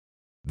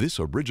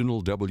This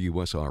original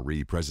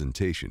WSRE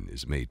presentation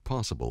is made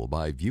possible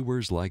by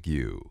viewers like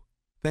you.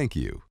 Thank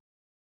you.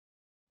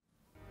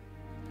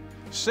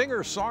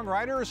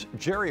 Singer-songwriters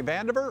Jerry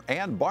Vandiver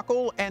and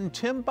Buckle and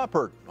Tim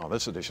Buppert on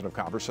this edition of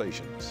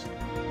Conversations.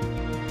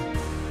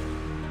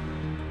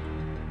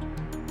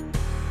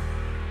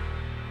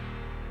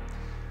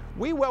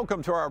 We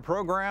welcome to our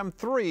program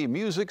three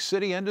Music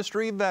City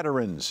industry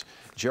veterans.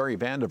 Jerry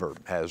Vandiver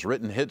has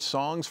written hit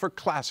songs for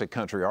classic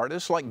country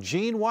artists like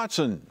Gene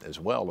Watson, as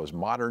well as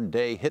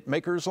modern-day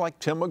hitmakers like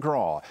Tim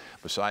McGraw.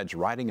 Besides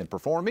writing and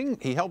performing,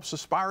 he helps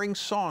aspiring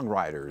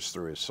songwriters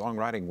through his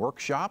songwriting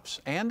workshops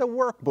and a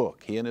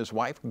workbook he and his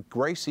wife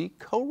Gracie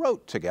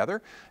co-wrote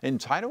together,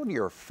 entitled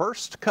Your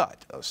First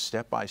Cut, a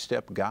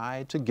step-by-step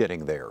guide to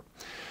getting there.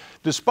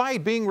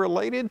 Despite being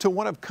related to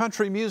one of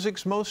country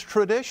music's most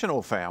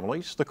traditional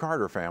families, the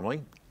Carter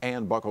family,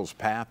 Ann Buckle's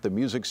path to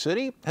Music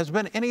City has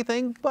been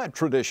anything but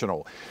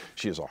traditional.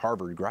 She is a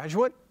Harvard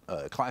graduate,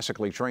 a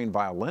classically trained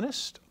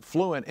violinist,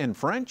 fluent in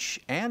French,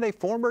 and a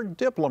former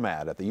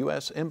diplomat at the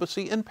U.S.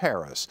 Embassy in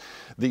Paris.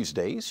 These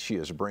days, she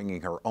is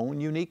bringing her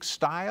own unique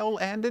style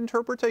and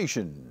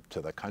interpretation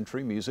to the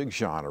country music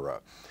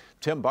genre.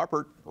 Tim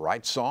Buppert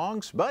writes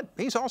songs, but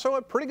he's also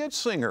a pretty good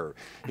singer.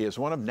 He is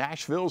one of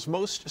Nashville's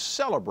most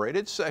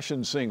celebrated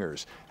session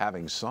singers,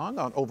 having sung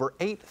on over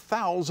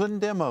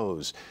 8,000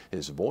 demos.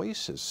 His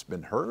voice has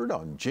been heard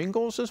on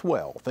jingles as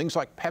well, things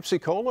like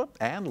Pepsi-Cola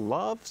and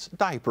Love's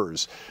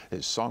Diapers.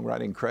 His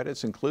songwriting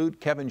credits include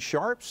Kevin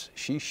Sharp's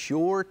She's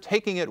Sure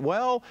Taking It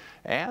Well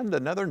and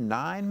Another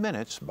 9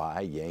 Minutes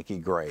by Yankee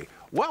Grey.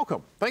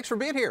 Welcome. Thanks for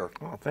being here.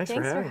 Oh, thanks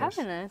for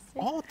having us.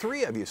 All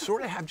three of you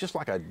sort of have just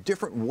like a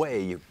different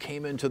way you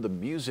came into the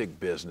music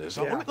business.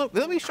 Yeah.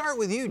 Let me start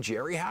with you,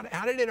 Jerry.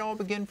 How did it all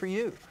begin for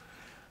you?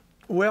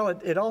 Well,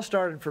 it all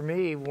started for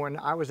me when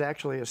I was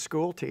actually a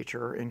school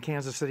teacher in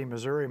Kansas City,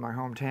 Missouri, my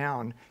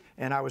hometown,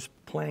 and I was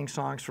playing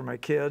songs for my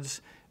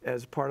kids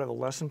as part of a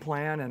lesson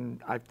plan,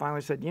 and I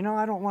finally said, you know,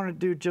 I don't want to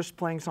do just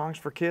playing songs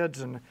for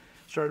kids, and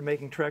started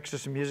making treks to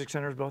some music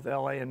centers, both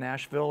LA and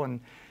Nashville,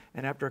 and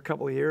after a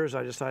couple of years,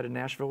 I decided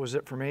Nashville was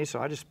it for me, so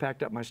I just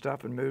packed up my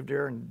stuff and moved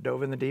here and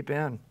dove in the deep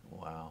end.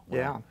 Wow.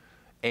 Yeah.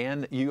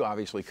 And you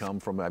obviously come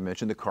from, I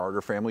mentioned the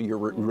Carter family, you're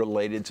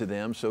related to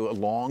them, so a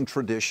long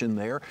tradition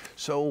there.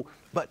 So,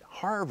 but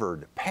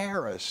Harvard,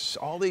 Paris,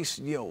 all these,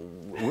 you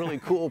know, really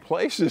cool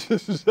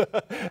places.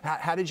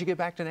 How did you get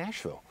back to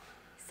Nashville?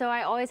 So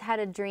I always had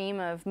a dream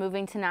of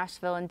moving to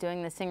Nashville and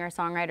doing the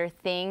singer-songwriter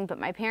thing, but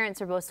my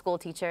parents are both school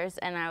teachers,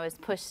 and I was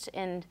pushed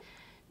into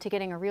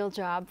getting a real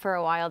job for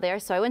a while there.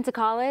 So I went to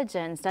college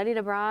and studied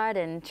abroad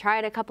and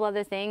tried a couple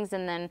other things,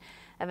 and then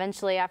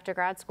eventually after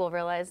grad school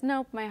realized,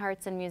 nope, my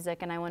heart's in music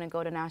and I want to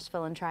go to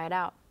Nashville and try it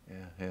out.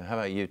 Yeah. How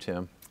about you,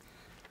 Tim?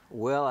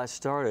 Well, I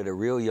started at a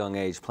real young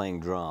age playing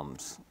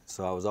drums.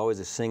 So I was always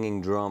a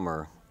singing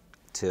drummer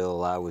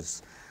till I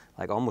was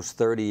like almost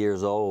 30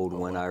 years old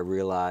when I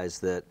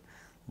realized that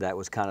that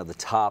was kind of the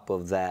top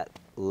of that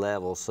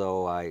level,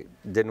 so I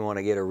didn't want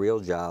to get a real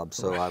job,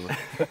 so I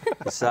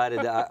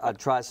decided I'd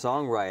try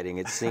songwriting.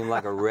 It seemed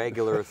like a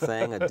regular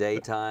thing, a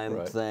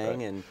daytime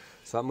thing, and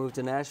so I moved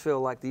to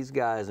Nashville like these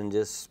guys and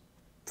just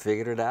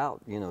figured it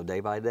out, you know, day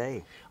by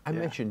day. I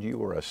mentioned you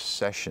were a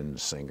session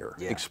singer.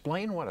 Yeah.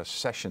 Explain what a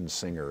session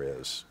singer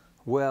is.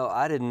 Well,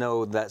 I didn't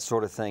know that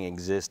sort of thing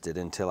existed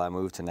until I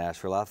moved to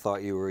Nashville. I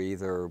thought you were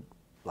either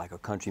like a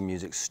country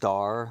music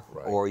star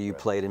or you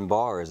played in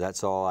bars.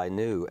 That's all I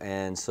knew.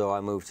 And so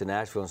I moved to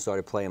Nashville and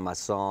started playing my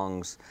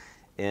songs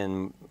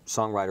in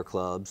songwriter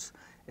clubs.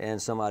 And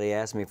somebody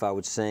asked me if I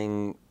would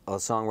sing a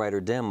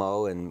songwriter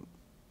demo, and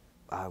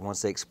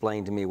once they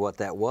explained to me what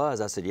that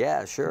was, I said,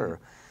 yeah, sure.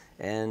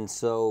 And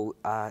so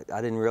I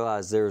didn't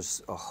realize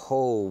there's a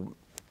whole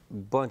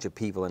bunch of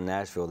people in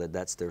Nashville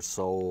that's their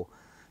sole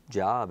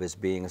job, is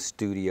being a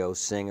studio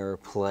singer,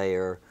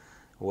 player,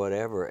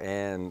 whatever.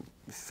 And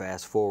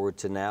fast forward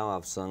to now,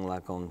 I've sung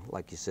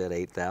like you said,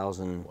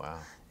 8,000. Wow.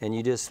 And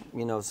you just,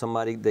 you know,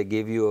 they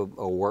give you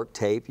a work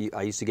tape.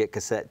 I used to get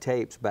cassette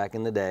tapes back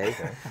in the day.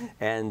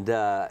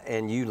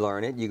 And you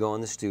learn it, you go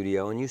in the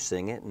studio and you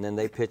sing it, and then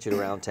they pitch it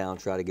around town,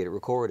 try to get it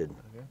recorded.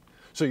 Okay.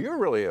 So you're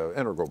really an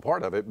integral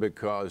part of it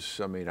because,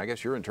 I mean, I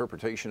guess your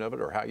interpretation of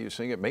it or how you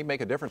sing it may make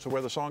a difference of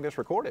where the song gets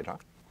recorded, huh?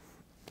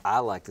 I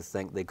like to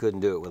think they couldn't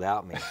do it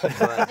without me,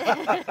 but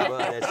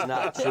it's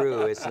not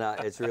true.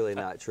 It's really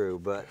not true.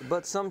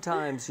 But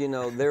sometimes, you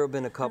know, there have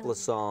been a couple of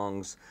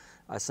songs.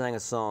 I sang a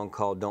song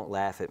called "Don't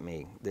Laugh at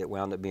Me" that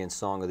wound up being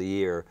Song of the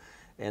Year,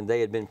 and they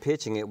had been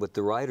pitching it with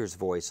the writer's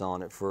voice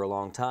on it for a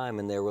long time,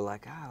 and they were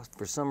like,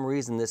 for some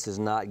reason this is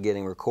not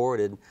getting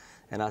recorded,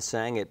 and I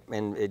sang it,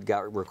 and it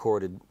got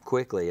recorded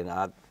quickly, and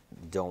I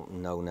don't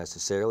know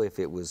necessarily if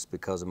it was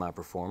because of my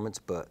performance,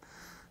 but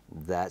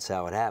that's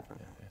how it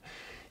happened.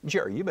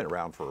 Jerry, you've been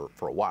around for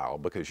a while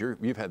because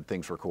you've had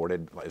things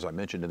recorded, as I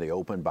mentioned in the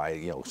open,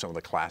 by some of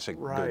the classic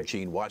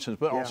Gene Watsons,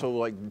 but also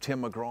like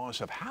Tim McGraw and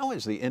stuff. How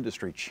has the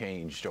industry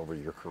changed over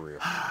your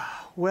career?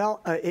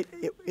 Well,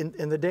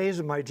 in the days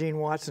of my Gene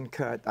Watson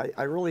cut,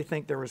 I really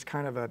think there was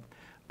kind of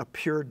a a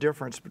pure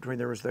difference between,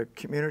 there was the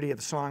community of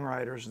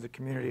songwriters and the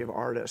community of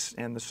artists,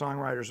 and the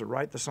songwriters would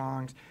write the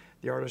songs,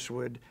 the artists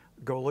would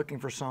go looking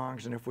for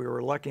songs, and if we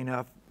were lucky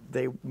enough,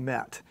 they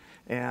met.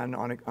 And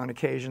on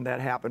occasion that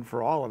happened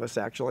for all of us,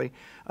 actually.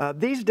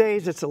 These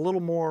days it's a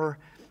little more,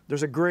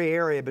 there's a gray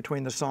area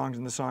between the songs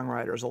and the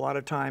songwriters. A lot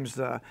of times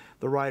the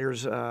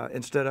writers,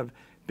 instead of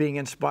being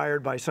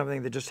inspired by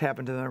something that just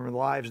happened to them in their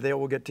lives, they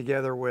will get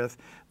together with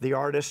the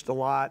artist a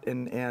lot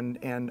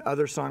and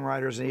other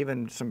songwriters and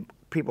even some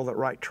people that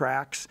write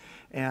tracks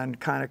and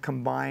kind of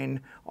combine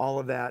all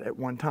of that at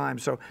one time.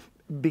 So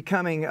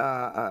becoming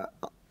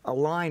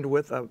aligned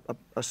with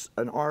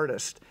an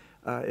artist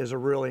is a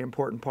really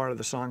important part of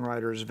the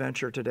songwriter's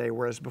venture today,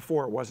 whereas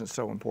before it wasn't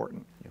so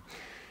important. Yeah.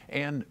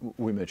 And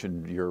we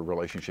mentioned your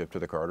relationship to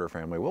the Carter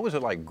family. What was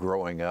it like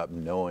growing up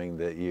knowing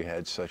that you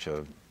had such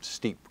a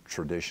steep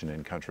tradition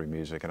in country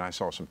music? And I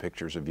saw some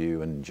pictures of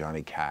you and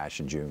Johnny Cash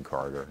and June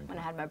Carter. When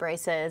I had my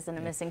braces and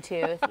a missing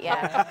tooth,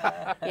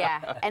 yeah.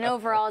 Yeah, and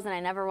overalls, and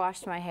I never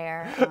washed my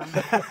hair.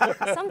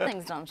 Some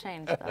things don't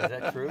change, though. Is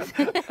that true?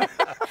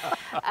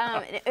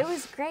 It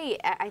was great.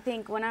 I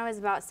think when I was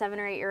about 7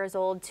 or 8 years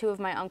old, two of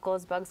my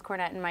uncles, Bugs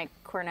Cornett and Mike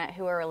Cornett,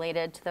 who are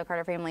related to the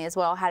Carter family as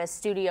well, had a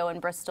studio in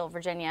Bristol,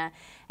 Virginia,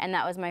 and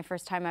that was my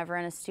first time ever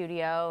in a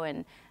studio,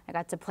 and I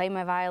got to play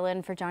my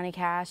violin for Johnny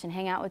Cash and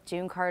hang out with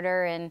June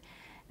Carter, and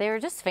they were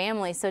just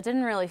family, so it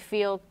didn't really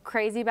feel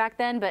crazy back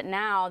then, but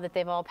now that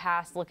they've all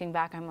passed, looking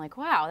back, I'm like,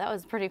 wow, that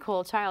was a pretty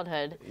cool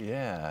childhood.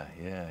 Yeah,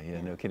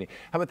 no kidding.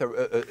 How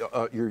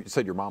about you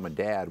said your mom and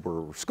dad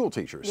were school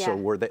teachers, Yeah. so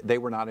were they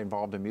were not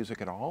involved in music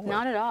at all?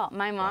 Not at all.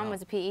 My mom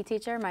was a PE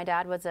teacher, my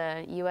dad was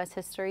a U.S.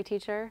 history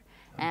teacher,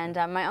 and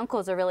my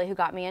uncles are really who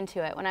got me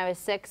into it. When I was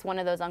 6, one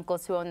of those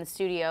uncles who owned the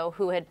studio,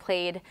 who had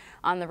played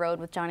on the road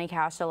with Johnny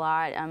Cash a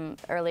lot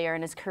earlier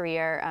in his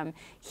career,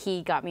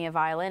 he got me a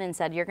violin and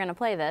said, "You're going to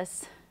play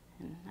this."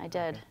 And I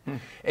did.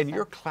 And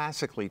you're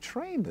classically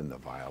trained in the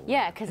violin.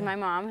 Yeah, because my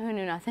mom, who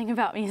knew nothing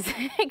about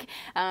music,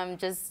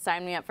 just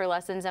signed me up for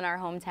lessons in our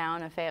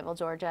hometown of Fayetteville,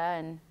 Georgia,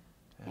 and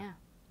yeah.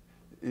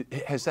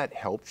 Has that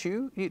helped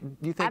you, you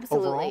think,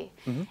 Absolutely.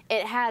 overall?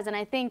 It has, and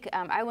I think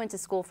I went to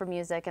school for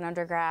music in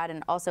undergrad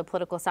and also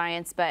political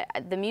science, but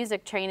the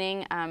music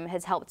training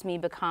has helped me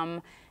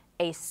become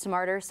a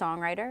smarter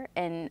songwriter,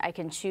 and I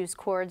can choose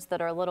chords that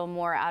are a little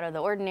more out of the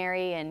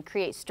ordinary and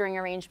create string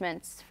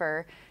arrangements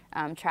for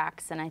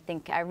tracks, and I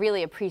think I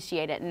really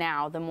appreciate it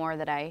now the more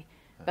that I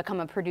become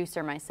a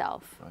producer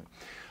myself. Right.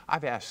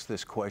 I've asked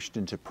this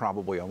question to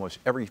probably almost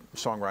every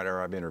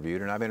songwriter I've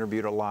interviewed, and I've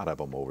interviewed a lot of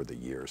them over the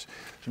years.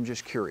 So I'm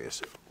just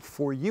curious,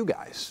 for you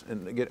guys,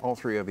 and to get all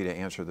three of you to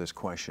answer this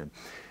question,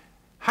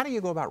 how do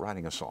you go about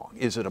writing a song?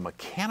 Is it a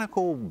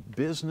mechanical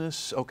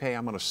business? Okay,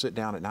 I'm going to sit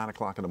down at 9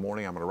 o'clock in the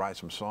morning, I'm going to write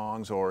some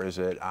songs, or is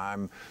it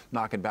I'm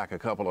knocking back a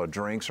couple of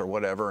drinks or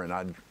whatever, and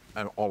I'm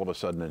all of a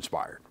sudden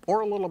inspired,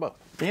 or a little of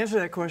both? The answer to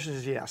that question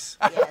is yes.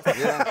 Yes.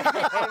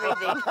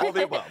 Yeah. All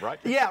the above, right?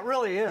 Yeah, it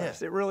really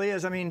is. Yeah. It really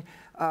is. I mean,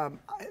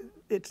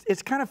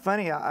 it's kind of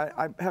funny.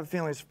 I have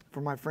feelings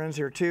for my friends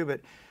here too,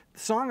 but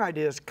song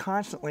ideas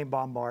constantly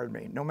bombard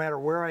me, no matter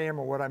where I am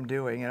or what I'm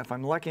doing. And if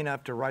I'm lucky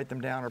enough to write them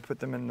down or put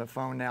them in the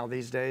phone now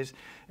these days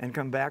and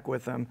come back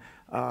with them,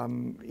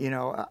 you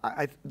know,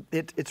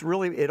 it's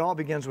really, it all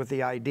begins with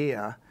the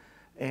idea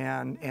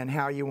and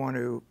how you want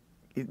to.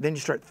 Then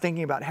you start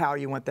thinking about how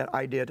you want that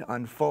idea to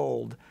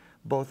unfold,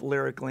 both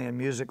lyrically and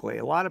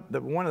musically. One of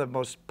the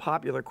most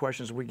popular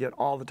questions we get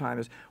all the time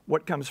is,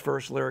 what comes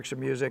first, lyrics or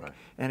music? Right.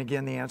 And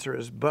again, the answer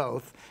is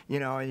both.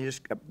 You know, and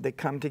they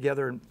come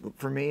together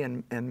for me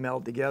and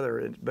meld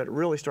together. But it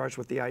really starts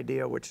with the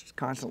idea, which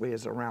constantly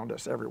is around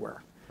us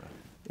everywhere. Right.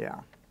 Yeah,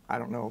 I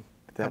don't know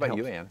if that How about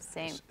helps. you,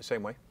 Ann?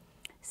 Same way?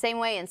 Same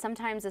way, and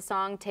sometimes a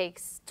song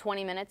takes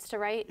 20 minutes to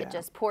write. Yeah. It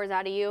just pours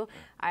out of you.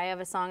 I have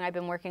a song I've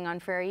been working on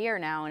for a year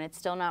now, and it's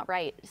still not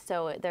right.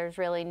 So there's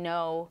really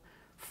no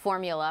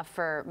formula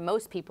for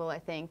most people, I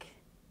think.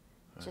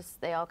 Right.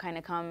 Just they all kind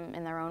of come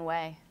in their own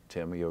way.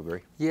 Tim, you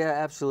agree? Yeah,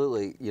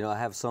 absolutely. You know, I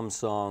have some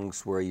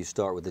songs where you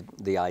start with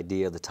the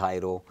idea, the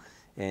title,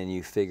 and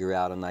you figure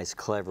out a nice,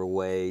 clever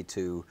way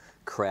to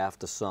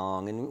craft a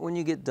song. And when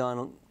you get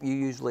done, you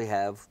usually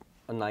have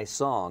a nice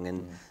song.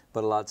 And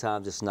but a lot of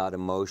times it's not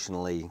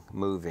emotionally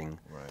moving.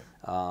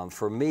 Right.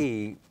 For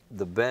me,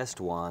 the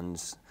best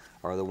ones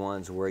are the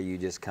ones where you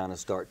just kind of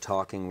start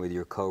talking with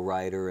your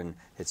co-writer, and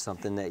it's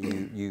something that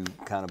you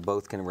kind of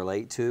both can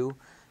relate to,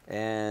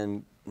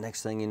 and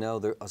next thing you know,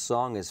 a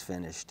song is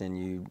finished,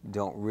 and you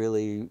don't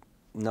really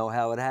know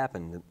how it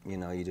happened. You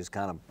know, you just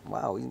kind of,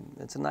 wow,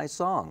 it's a nice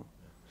song.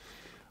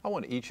 I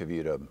want each of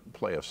you to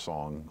play a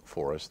song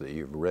for us that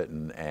you've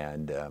written,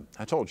 and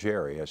I told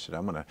Jerry, I said,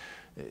 I'm going to,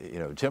 you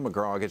know, Tim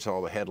McGraw gets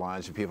all the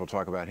headlines and people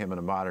talk about him in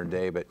the modern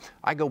day, but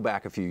I go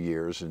back a few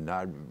years, and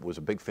I was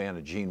a big fan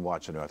of Gene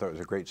Watson, who I thought was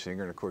a great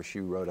singer, and of course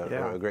you wrote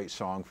a great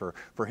song for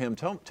him.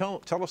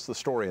 Tell us the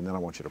story, and then I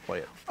want you to play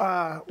it.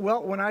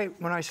 Well, when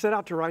I set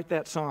out to write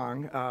that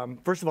song,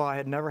 first of all, I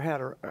had never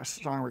had a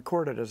song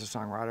recorded as a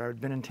songwriter.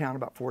 I'd been in town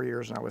about 4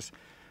 years, and I was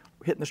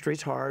hitting the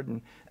streets hard,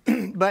 and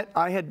but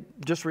I had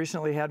just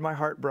recently had my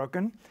heart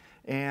broken,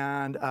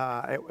 And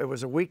it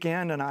was a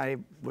weekend, and I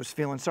was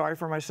feeling sorry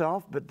for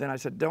myself, but then I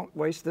said, don't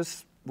waste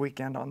this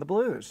weekend on the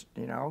blues,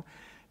 you know,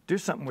 do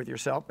something with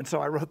yourself. And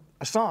so I wrote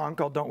a song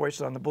called Don't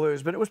Waste It on the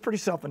Blues, but it was pretty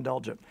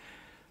self-indulgent.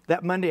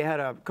 That Monday I had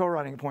a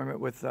co-writing appointment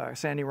with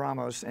Sandy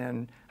Ramos,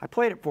 and I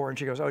played it for her, and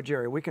she goes, oh,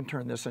 Jerry, we can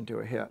turn this into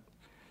a hit.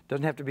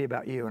 Doesn't have to be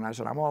about you. And I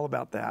said, I'm all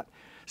about that.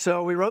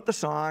 So we wrote the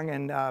song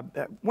and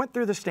went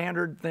through the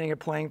standard thing of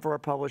playing for our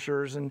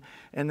publishers and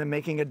then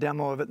making a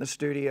demo of it in the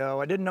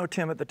studio. I didn't know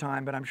Tim at the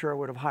time, but I'm sure I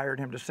would have hired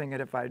him to sing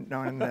it if I'd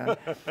known him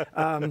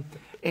then.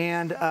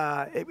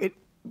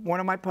 One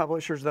of my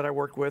publishers that I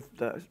worked with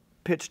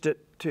pitched it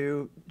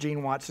to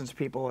Gene Watson's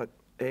people at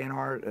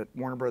A&R at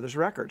Warner Brothers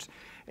Records.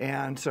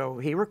 And so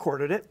he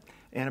recorded it.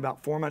 And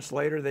about 4 months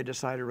later, they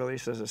decided to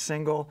release it as a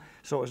single.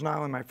 So it was not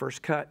only my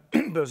first cut,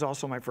 but it was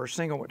also my first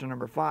single, went to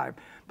 #5.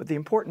 But the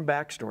important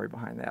backstory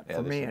behind that,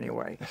 for me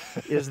anyway,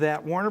 is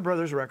that Warner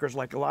Brothers Records,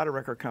 like a lot of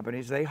record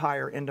companies, they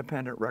hire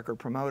independent record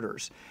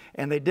promoters.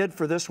 And they did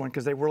for this one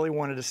because they really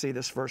wanted to see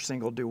this first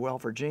single do well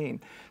for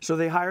Gene. So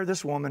they hired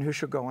this woman who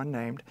should go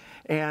unnamed.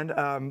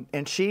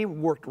 And she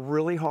worked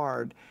really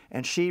hard.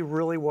 And she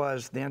really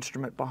was the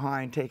instrument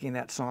behind taking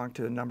that song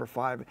to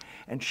 #5.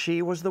 And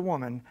she was the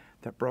woman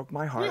that broke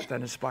my heart, that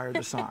inspired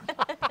the song.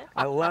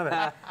 I love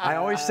it. I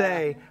always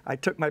say I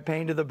took my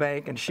pain to the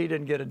bank and she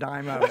didn't get a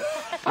dime of it.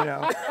 You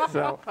know,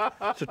 so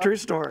it's a true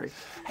story.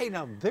 Hey,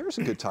 now there's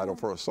a good title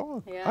for a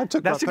song. Yeah. I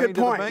took That's my a pain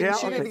good point. to the bank Yeah, and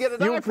she didn't get a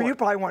dime for you it.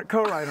 probably want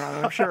co-writer on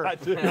it, I'm sure. I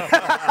do.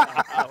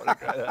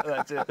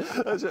 That's it.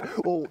 That's it.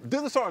 Well,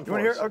 do the song for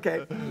us. You want to hear?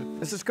 Okay.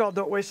 This is called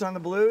Don't Waste It on the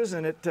Blues,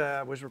 and it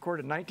was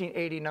recorded in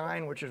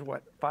 1989, which is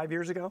what, 5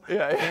 years ago?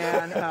 Yeah.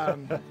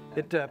 And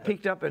it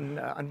peaked up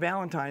on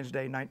Valentine's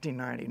Day,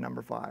 1990,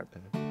 #5.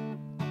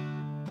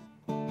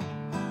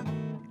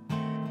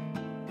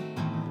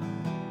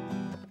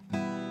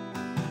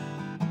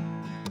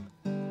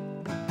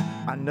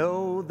 I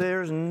know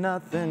there's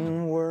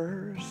nothing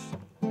worse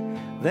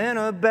than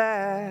a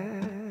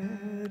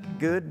bad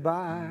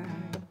goodbye.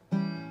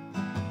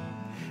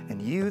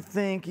 And you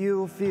think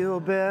you'll feel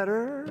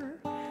better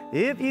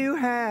if you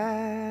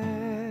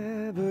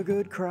have a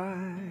good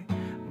cry.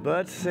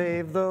 But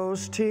save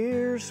those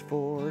tears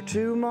for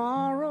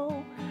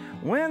tomorrow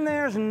when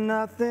there's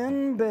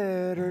nothing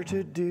better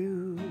to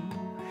do.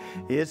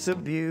 It's a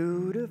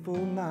beautiful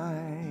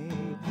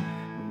night.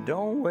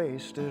 Don't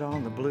waste it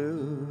on the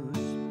blues.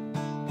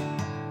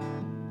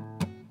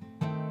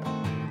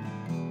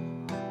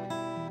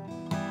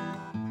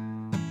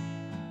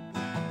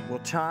 Well,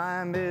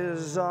 time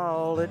is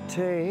all it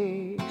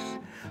takes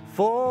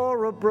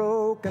for a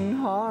broken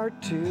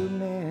heart to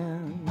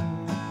mend.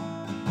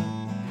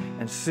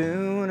 And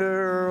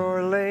sooner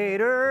or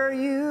later,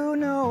 you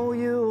know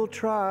you'll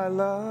try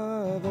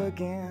love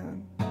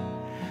again.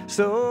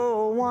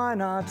 So why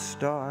not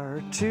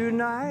start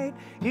tonight?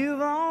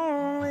 You've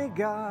only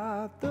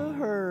got the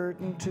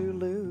hurting to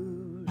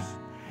lose.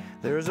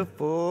 There's a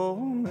full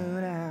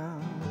moon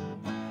out.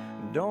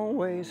 Don't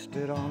waste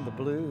it on the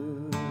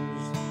blues.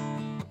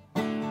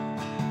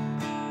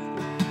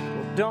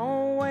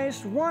 Don't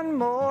waste one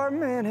more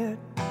minute.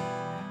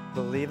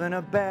 Believing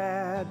a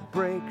bad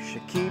break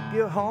should keep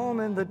you home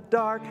in the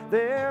dark.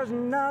 There's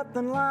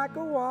nothing like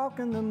a walk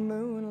in the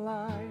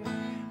moonlight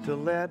to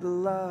let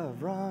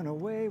love run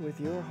away with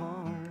your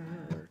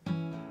heart.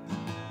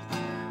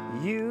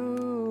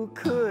 You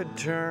could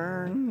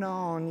turn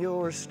on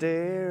your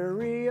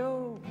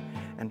stereo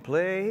and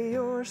play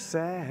your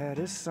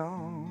saddest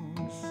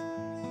songs.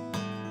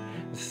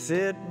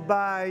 Sit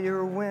by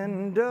your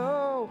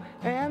window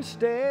and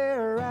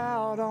stare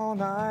out all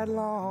night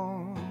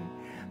long.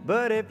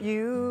 But if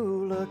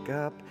you look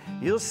up,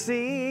 you'll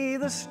see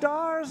the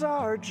stars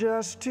are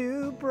just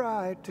too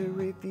bright to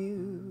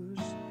refuse.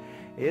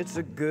 It's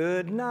a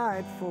good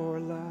night for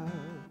love.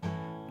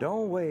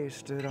 Don't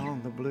waste it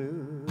on the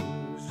blues.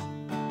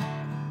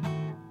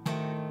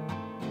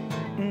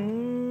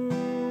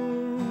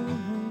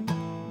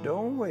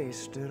 Don't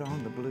waste it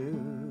on the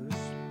blues.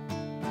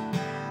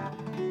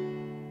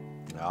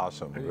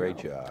 Awesome. Great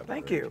job.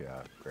 Thank Great you.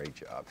 Job. Great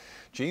job.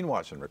 Gene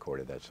Watson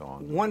recorded that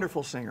song.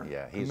 Wonderful singer.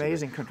 Yeah, he's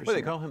amazing country singer.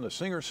 singer. They call him the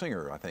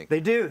singer, I think.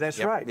 They do. That's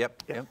Yep, right.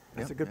 Yep.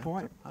 That's a good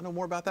point. I know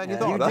more about that than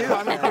You you do.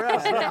 thought. I'm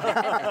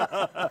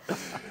impressed.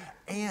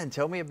 And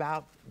tell me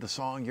about the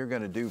song you're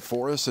going to do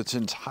for us. It's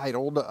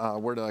entitled,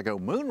 where did I go?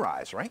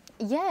 Moonrise, right?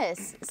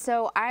 Yes.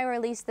 So I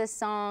released this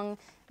song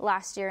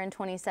last year in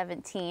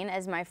 2017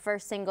 as my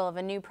first single of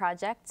a new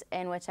project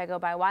in which I go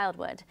by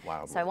Wildwood.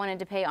 So I wanted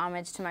to pay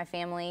homage to my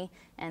family,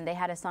 and they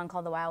had a song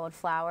called The Wildwood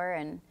Flower,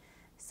 and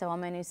so all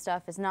my new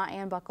stuff is not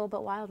Ann Buckle,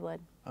 but Wildwood.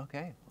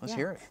 Okay, let's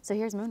hear it. So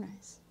here's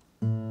Moonrise.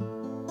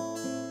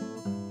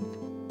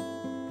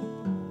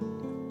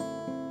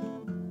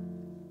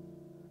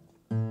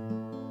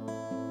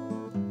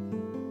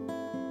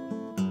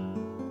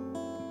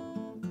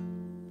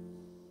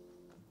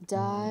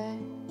 Darkness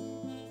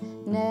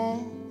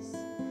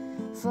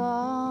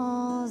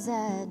falls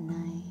at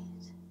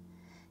night,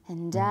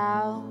 and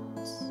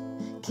doubts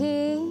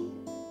keep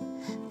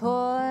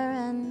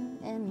pouring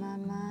in my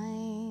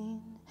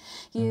mind.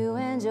 You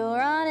and you're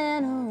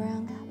running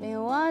around. Got me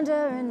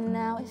wondering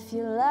now if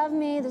you love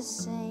me the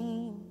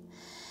same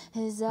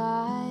as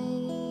I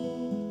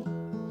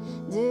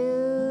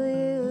do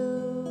you.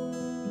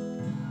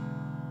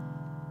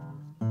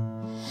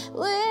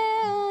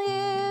 Will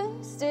you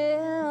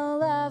still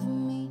love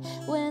me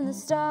when the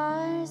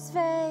stars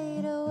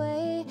fade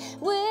away?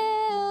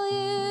 Will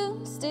you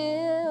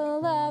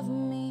still love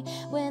me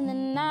when the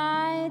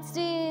night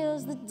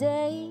steals the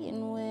day?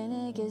 And when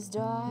it gets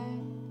dark,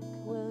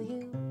 will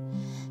you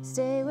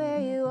stay where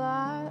you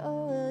are,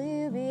 or will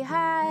you be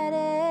hiding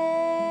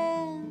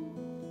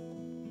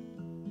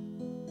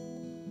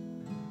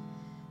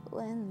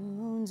when the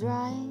moon's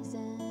rising?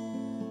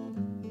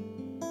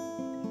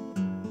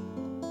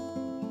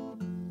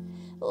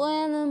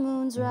 When the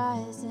moon's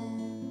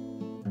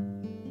rising,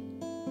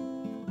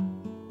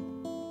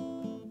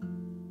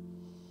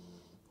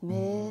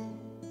 midnight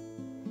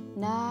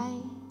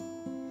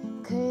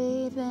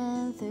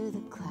creeping through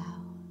the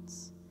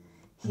clouds.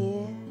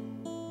 Hear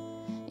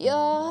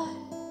your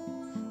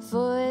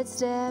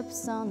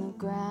footsteps on the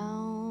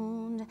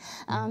ground.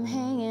 I'm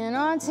hanging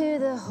on to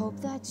the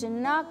hope that you're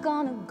not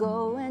gonna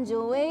go, and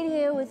you'll wait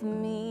here with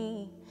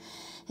me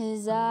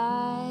as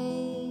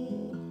I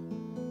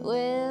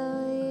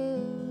will you.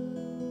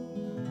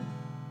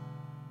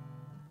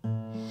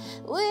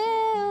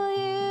 Will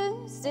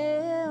you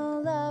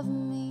still love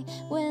me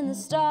when the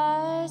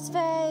stars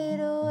fade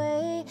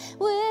away?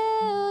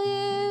 Will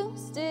you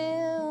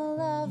still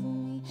love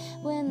me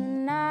when the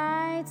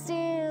night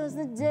steals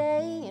the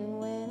day? And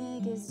when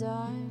it gets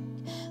dark,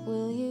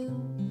 will you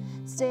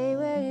stay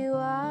where you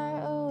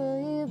are, or will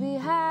you be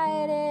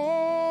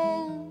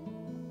hiding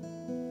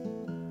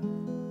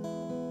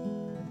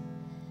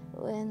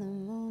when the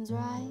moon's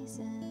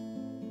rising?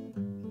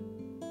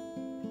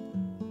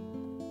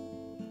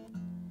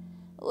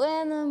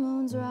 When the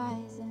moon's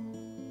rising,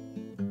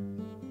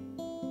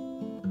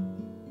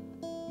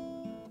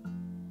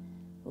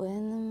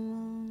 when the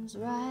moon's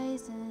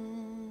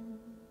rising.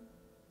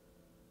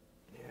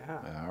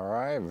 Yeah. All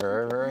right,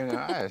 very, very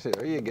nice.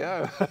 There you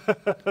go.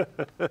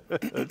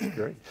 That's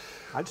great.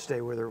 I'd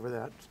stay with her with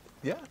that.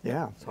 Yeah.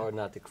 Yeah. It's hard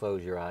not to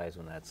close your eyes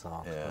when that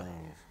song Yeah.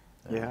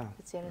 plays.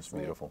 Yeah. It's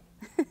beautiful.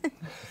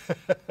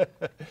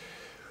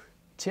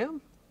 Tim,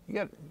 you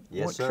got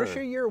Yes, sir.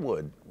 Trisha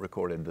Yearwood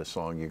recorded the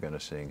song you're going to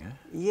sing, huh?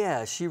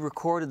 Yeah, she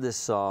recorded this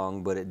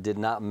song, but it did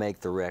not make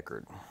the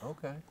record.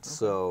 Okay.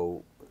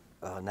 So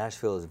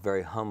Nashville is a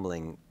very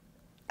humbling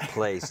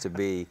place to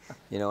be.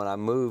 You know, when I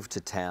moved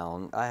to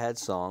town, I had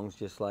songs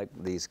just like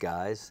these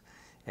guys,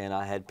 and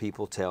I had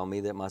people tell me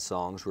that my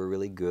songs were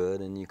really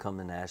good, and you come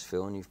to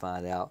Nashville and you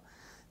find out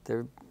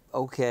they're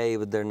okay,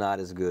 but they're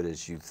not as good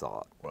as you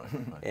thought. Right.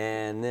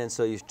 And then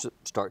so you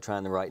start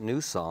trying to write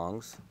new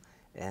songs,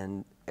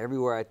 and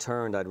everywhere I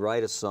turned, I'd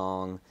write a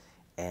song,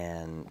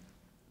 and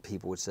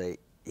people would say,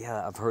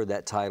 yeah, I've heard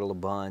that title a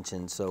bunch,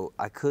 and so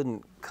I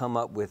couldn't come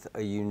up with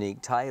a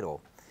unique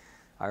title.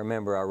 I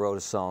remember I wrote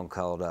a song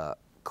called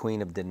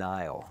Queen of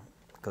Denial,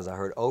 because I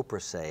heard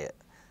Oprah say it.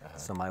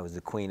 Somebody was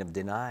the Queen of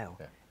Denial.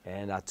 Yeah.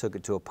 And I took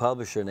it to a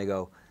publisher, and they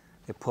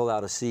pull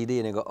out a CD,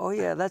 and they go, oh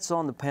yeah, that's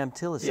on the Pam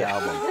Tillis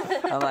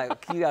album. I'm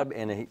like, you gotta be,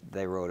 and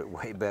they wrote it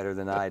way better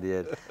than I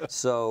did.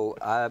 So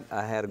I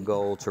had a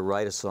goal to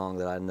write a song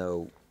that I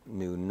knew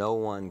no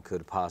one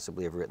could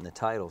possibly have written the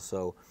title.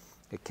 So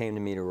it came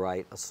to me to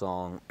write a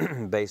song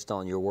based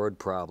on your word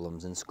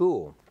problems in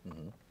school.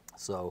 Mm-hmm.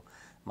 So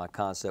my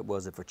concept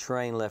was, if a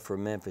train left for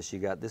Memphis, you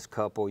got this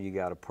couple, you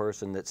got a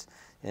person that's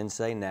in,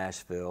 say,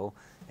 Nashville,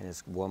 and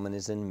this woman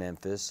is in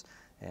Memphis,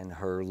 and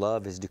her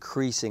love is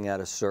decreasing at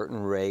a certain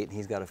rate.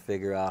 He's got to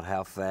figure out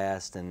how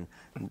fast, and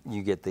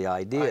you get the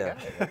idea.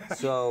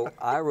 So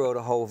I wrote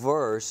a whole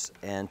verse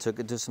and took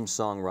it to some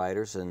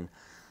songwriters, and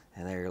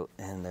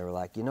they were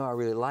like, you know, I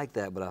really like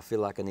that, but I feel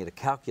like I need a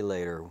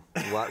calculator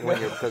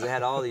because it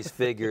had all these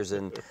figures,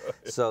 and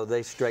so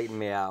they straightened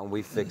me out, and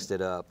we fixed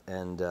it up,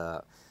 and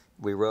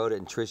we wrote it,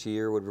 and Trisha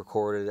Yearwood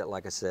recorded it.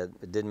 Like I said,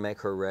 it didn't make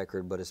her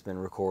record, but it's been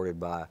recorded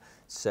by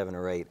 7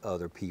 or 8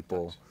 other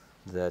people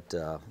that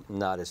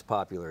not as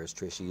popular as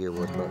Trisha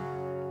Yearwood. But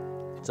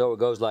so it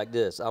goes like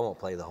this. I won't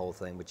play the whole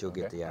thing, but you'll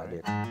get the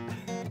idea.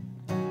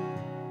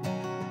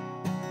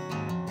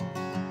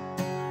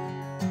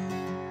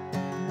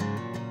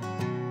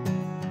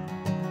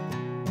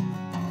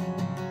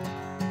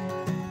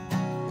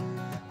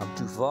 I'm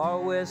too far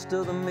west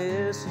of the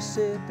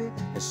Mississippi,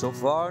 and so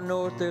far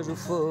north there's a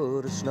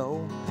foot of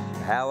snow.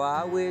 How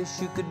I wish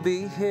you could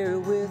be here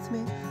with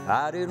me.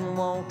 I didn't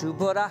want to,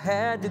 but I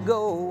had to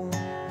go.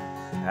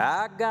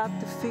 I got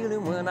the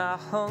feeling when I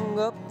hung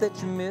up that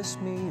you miss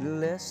me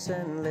less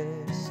and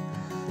less.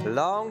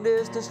 Long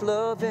distance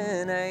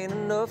loving ain't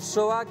enough,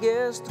 so I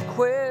guess the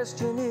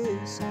question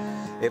is,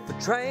 if a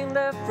train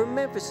left from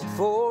Memphis at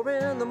 4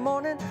 in the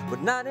morning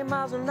with 90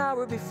 miles an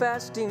hour be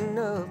fast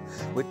enough,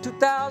 with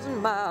 2,000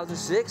 miles and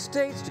 6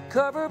 states to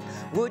cover,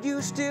 would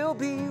you still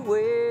be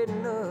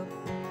waiting up?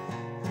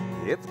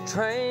 If a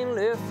train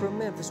left from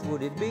Memphis,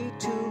 would it be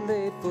too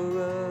late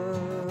for us?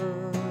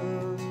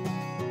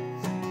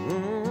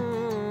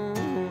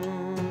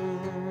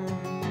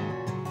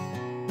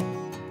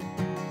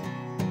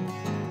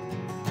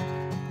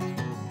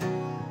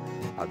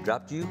 I've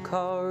dropped you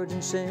cards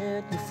and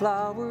sent you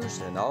flowers,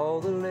 and all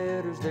the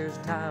letters there's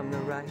time to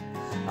write.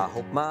 I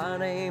hope my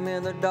name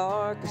in the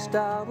darkest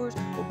hours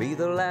will be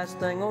the last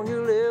thing on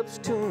your lips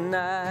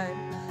tonight.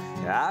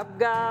 I've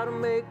got to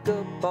make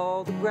up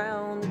all the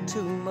ground that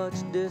too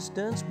much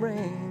distance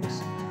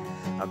brings.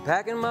 I'm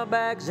packing my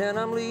bags and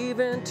I'm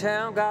leaving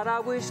town. God,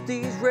 I wish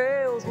these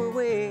rails were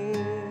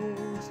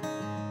wings.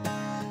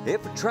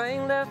 If a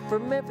train left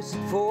from Memphis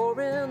at 4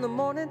 in the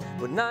morning,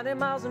 would 90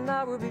 miles an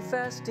hour be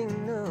fast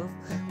enough?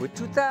 With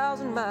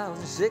 2,000 miles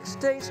and 6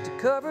 states to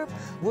cover,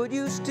 would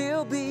you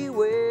still be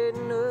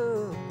waiting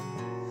up?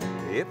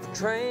 If a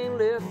train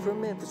left from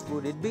Memphis,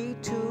 would it be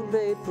too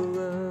late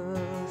for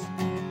us?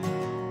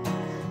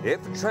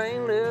 If a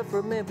train left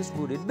from Memphis,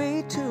 would it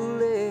be too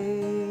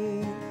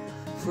late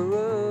for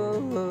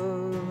us?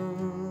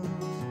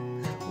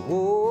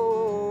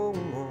 Whoa.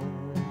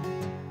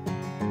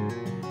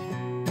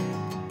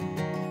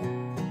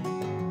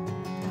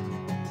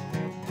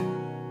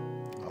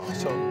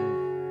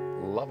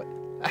 Awesome. Love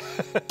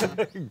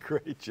it.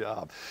 Great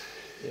job.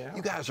 Yeah.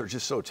 You guys are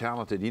just so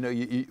talented. You know,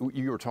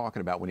 you were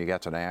talking about when you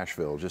got to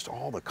Nashville, just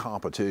all the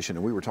competition,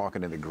 and we were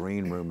talking in the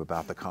green room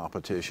about the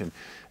competition.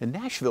 And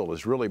Nashville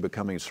is really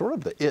becoming sort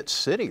of the it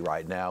city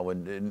right now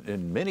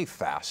in many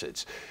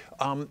facets.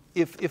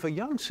 If a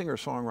young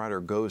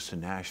singer-songwriter goes to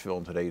Nashville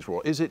in today's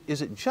world, is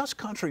it just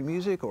country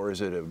music, or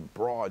is it a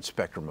broad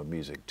spectrum of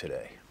music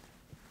today?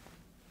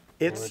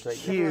 It's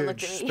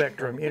huge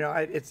spectrum. You know,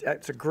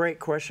 it's a great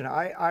question.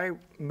 I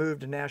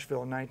moved to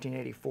Nashville in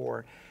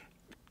 1984.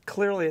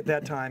 Clearly at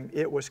that time,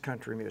 it was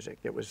country music.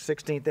 It was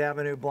 16th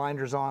Avenue,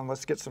 blinders on,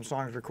 let's get some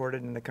songs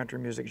recorded in the country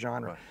music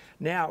genre. Right.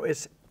 Now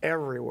it's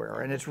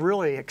everywhere, and it's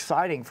really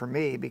exciting for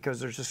me because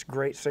there's just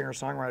great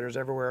singer-songwriters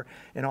everywhere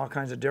in all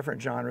kinds of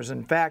different genres.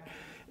 In fact,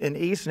 in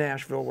East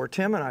Nashville, where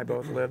Tim and I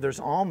both live,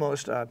 there's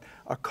almost a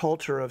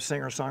culture of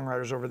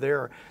singer-songwriters over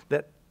there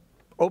that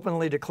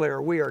openly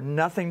declare we have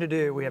nothing to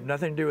do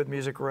with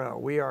Music Row.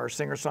 We are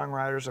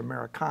singer-songwriters,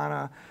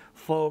 Americana,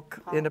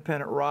 folk, pop,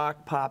 independent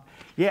rock, pop.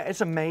 Yeah,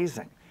 it's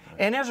amazing.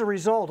 And as a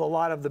result, a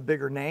lot of the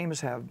bigger names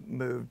have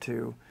moved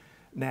to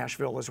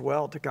Nashville as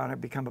well to kind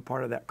of become a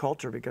part of that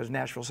culture because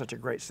Nashville's such a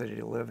great city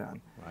to live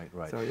in. Right,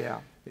 right. So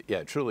yeah. Yeah,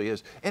 it truly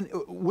is. And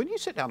when you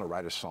sit down to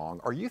write a song,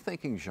 are you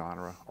thinking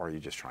genre, or are you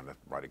just trying to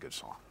write a good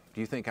song?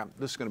 Do you think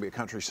this is going to be a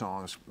country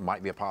song,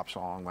 might be a pop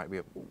song, might be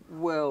a...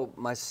 Well,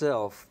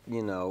 myself,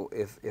 you know,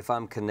 if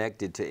I'm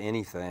connected to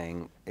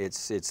anything,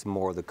 it's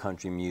more the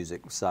country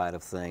music side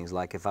of things.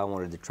 Like if I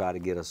wanted to try to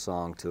get a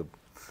song to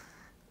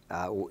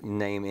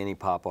name any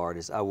pop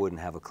artist, I wouldn't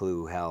have a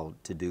clue how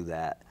to do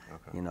that.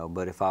 Okay. You know,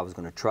 but if I was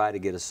going to try to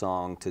get a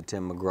song to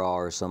Tim McGraw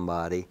or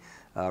somebody,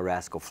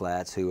 Rascal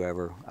Flatts,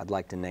 whoever, I'd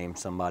like to name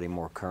somebody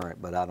more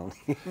current, but I don't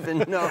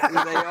even know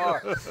who they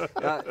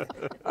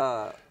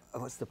are.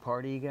 What's the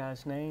Party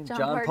guy's name?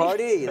 John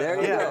Party. There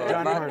you go.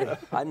 John Party.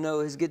 I know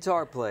his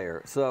guitar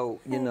player.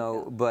 So, you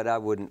know, but I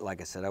wouldn't,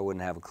 like I said, I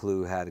wouldn't have a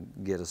clue how to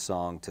get a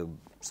song to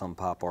some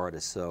pop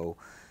artist. So,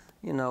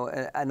 you know,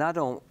 and I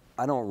don't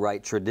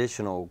write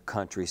traditional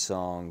country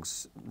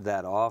songs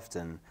that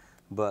often,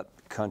 but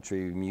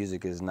country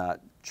music is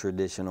not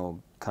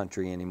traditional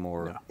country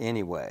anymore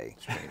anyway.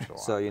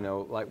 So, you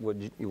know, like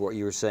what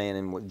you were saying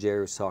and what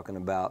Jerry was talking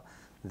about,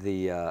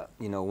 you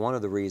know, one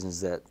of the reasons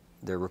that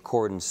they're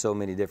recording so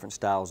many different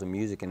styles of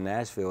music in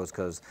Nashville is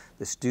because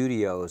the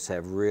studios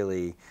have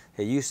really,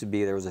 it used to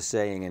be there was a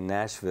saying in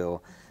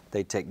Nashville,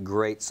 they take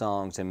great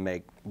songs and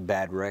make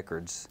bad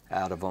records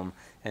out of them,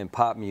 and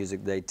pop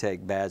music, they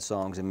take bad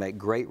songs and make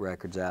great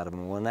records out of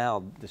them. Well,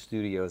 now the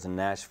studios in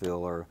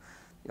Nashville are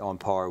on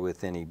par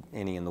with any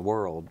in the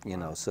world, you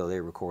know, so they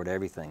record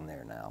everything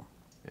there now.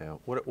 Yeah.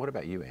 What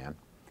about you, Ann?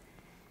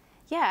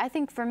 Yeah, I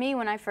think for me,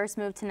 when I first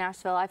moved to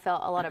Nashville, I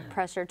felt a lot of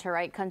pressure to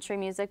write country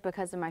music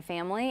because of my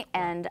family,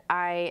 and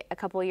a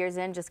couple of years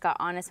in, just got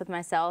honest with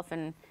myself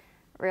and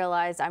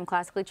realized I'm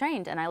classically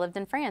trained, and I lived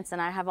in France, and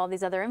I have all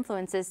these other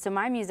influences, so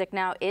my music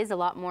now is a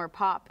lot more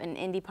pop and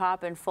indie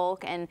pop and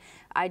folk, and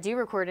I do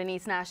record in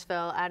East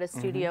Nashville at a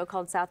studio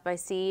called South by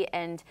Sea,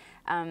 and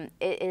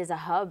it is a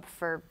hub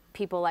for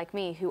people like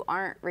me who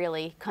aren't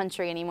really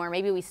country anymore.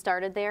 Maybe we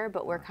started there,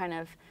 but we're kind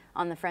of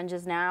on the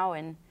fringes now,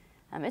 and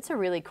it's a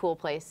really cool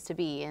place to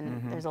be,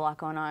 and there's a lot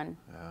going on.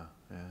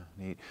 Yeah,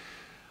 neat.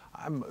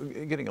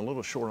 I'm getting a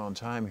little short on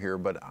time here,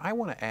 but I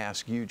want to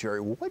ask you, Jerry,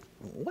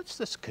 what's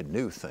this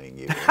canoe thing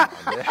you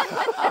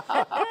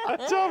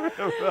Tell me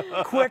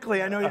about.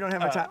 Quickly, I know you don't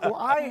have much time. Well,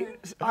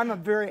 I'm a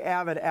very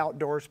avid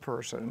outdoors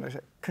person,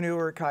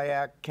 canoeer,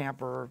 kayak,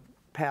 camper,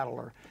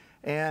 paddler,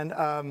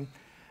 and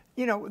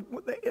you know,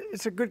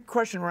 it's a good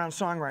question around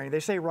songwriting. They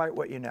say write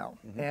what you know,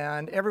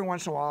 and every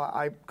once in a while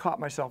I caught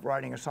myself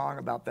writing a song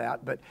about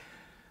that, but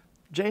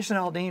Jason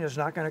Aldean is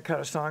not going to cut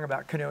a song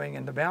about canoeing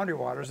in the boundary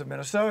waters of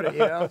Minnesota, you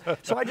know?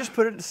 So I just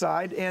put it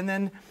aside, and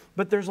then,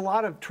 but there's a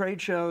lot of trade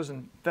shows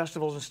and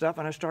festivals and stuff,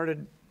 and I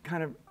started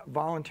kind of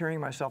volunteering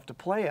myself to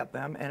play at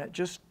them, and it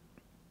just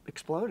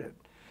exploded.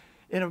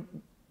 In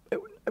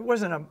It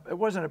wasn't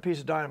a piece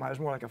of dynamite. It was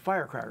more like a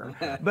firecracker.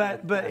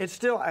 but it's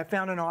still, I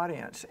found an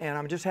audience, and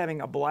I'm just having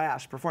a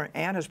blast performing.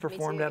 Ann has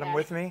performed at them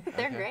with me.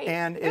 They're great.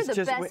 And They're it's the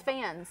just, best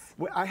fans.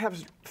 I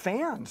have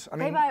fans. I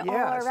mean, they buy yes. all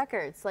our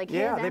records, like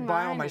yeah, his they and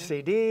buy mine, all my and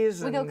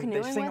CDs, we and go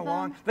canoeing they sing with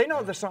along. them. They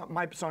know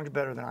my songs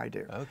better than I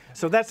do. Okay.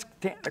 So that's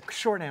a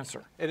short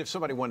answer. And if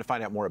somebody wanted to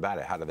find out more about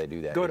it, how do they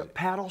do that? Go to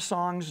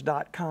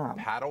paddlesongs.com.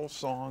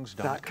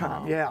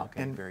 Paddlesongs.com. Yeah,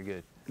 Okay, and very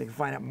good. you can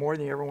find out more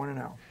than you ever want to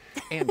know.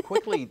 And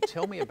quickly,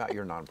 tell me about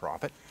your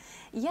nonprofit.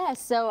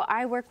 Yes, so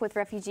I work with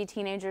refugee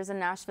teenagers in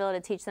Nashville to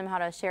teach them how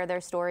to share their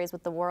stories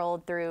with the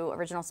world through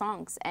original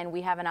songs. And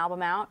we have an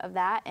album out of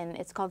that, and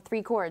it's called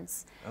 3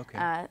 Chords.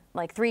 Okay.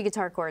 Like 3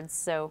 guitar chords,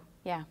 so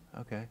yeah.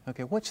 Okay,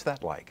 okay. What's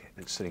that like,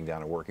 sitting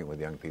down and working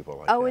with young people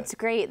like Oh, that? it's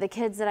great. The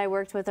kids that I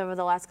worked with over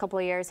the last couple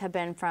of years have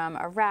been from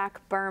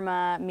Iraq,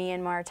 Burma,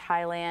 Myanmar,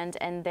 Thailand,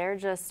 and they're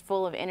just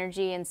full of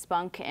energy and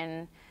spunk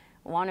and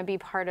want to be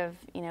part of,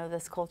 you know,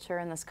 this culture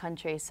and this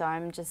country. So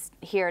I'm just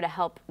here to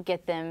help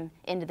get them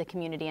into the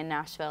community in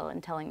Nashville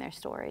and telling their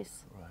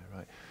stories. Right,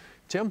 right.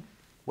 Tim,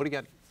 what do you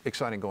got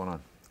exciting going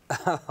on?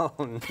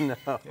 Oh, no.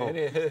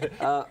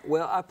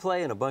 Well, I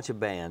play in a bunch of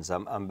bands.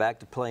 I'm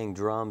back to playing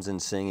drums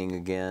and singing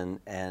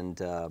again, and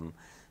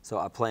so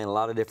I play in a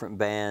lot of different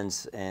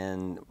bands,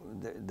 and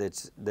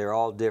they're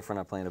all different.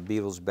 I play in a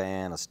Beatles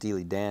band, a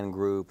Steely Dan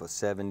group, a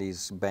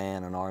 70s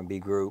band, an R&B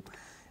group,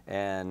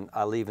 and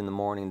I leave in the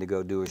morning to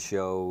go do a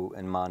show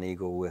in Mont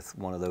Eagle with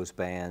one of those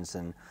bands.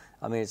 And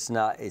I mean,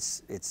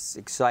 it's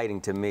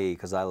exciting to me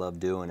because I love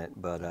doing it,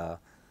 but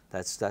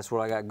that's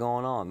what I got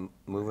going on.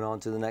 Moving on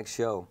to the next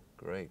show.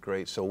 Great,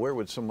 great. So where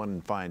would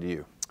someone find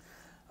you?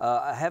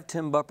 I have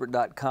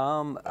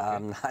timbuppert.com. Okay.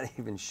 I'm not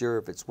even sure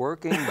if it's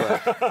working,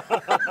 but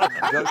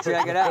go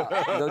check it out.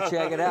 Go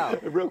check it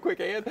out. Real quick,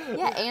 Ann?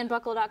 Yeah,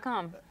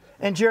 andbuckle.com.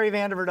 And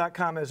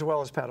jerryvandiver.com as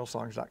well as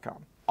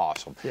paddlesongs.com.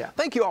 Awesome. Yeah.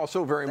 Thank you all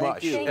so very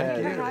much. Thank you for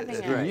having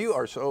us. You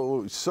are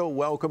so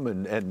welcome,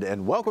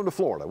 and welcome to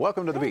Florida.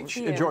 Welcome to the beach.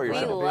 You. Enjoy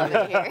yourself. We love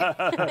it here.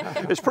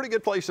 It's a pretty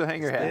good place to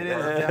hang your hat. It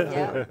is.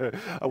 Yeah.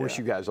 I wish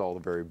you guys all the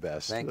very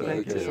best. Thank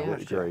you. so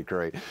much. Great,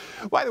 great.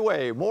 By the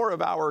way, more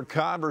of our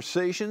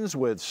conversations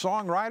with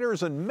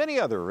songwriters and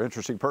many other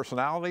interesting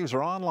personalities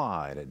are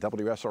online at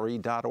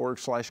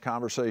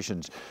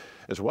WSRE.org/conversations,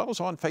 as well as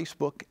on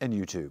Facebook and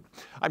YouTube.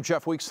 I'm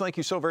Jeff Weeks. Thank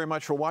you so very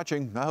much for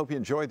watching. I hope you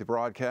enjoyed the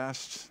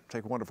broadcast.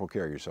 Take wonderful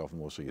care of yourself,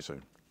 and we'll see you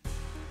soon.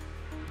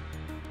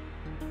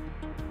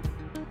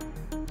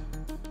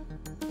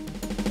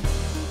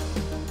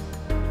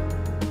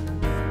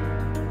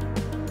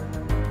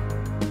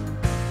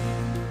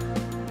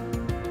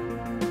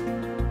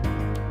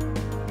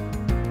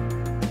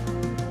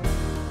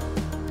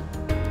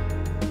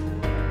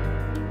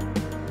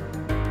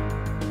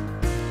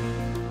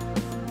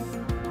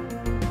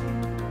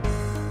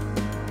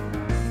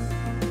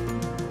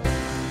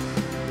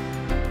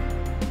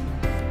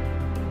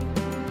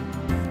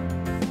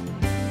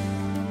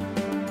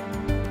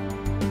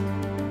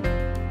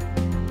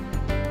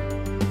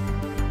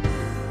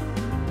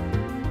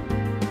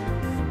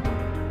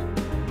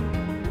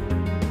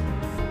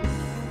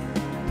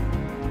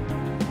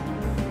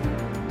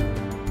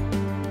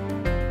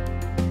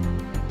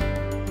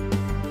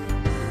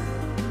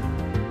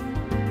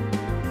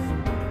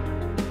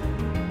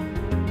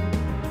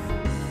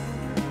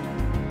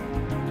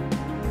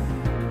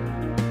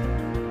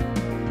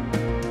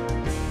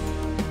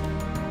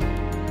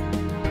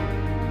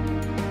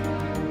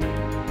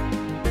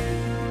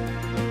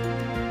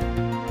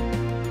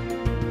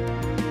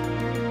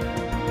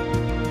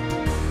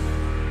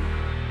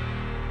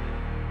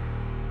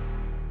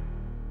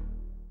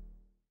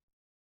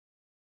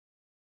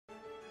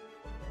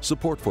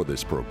 Support for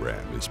this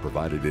program is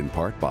provided in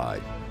part by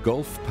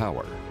Gulf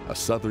Power, a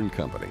Southern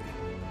company,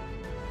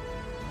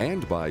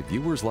 and by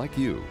viewers like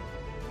you.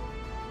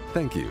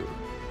 Thank you.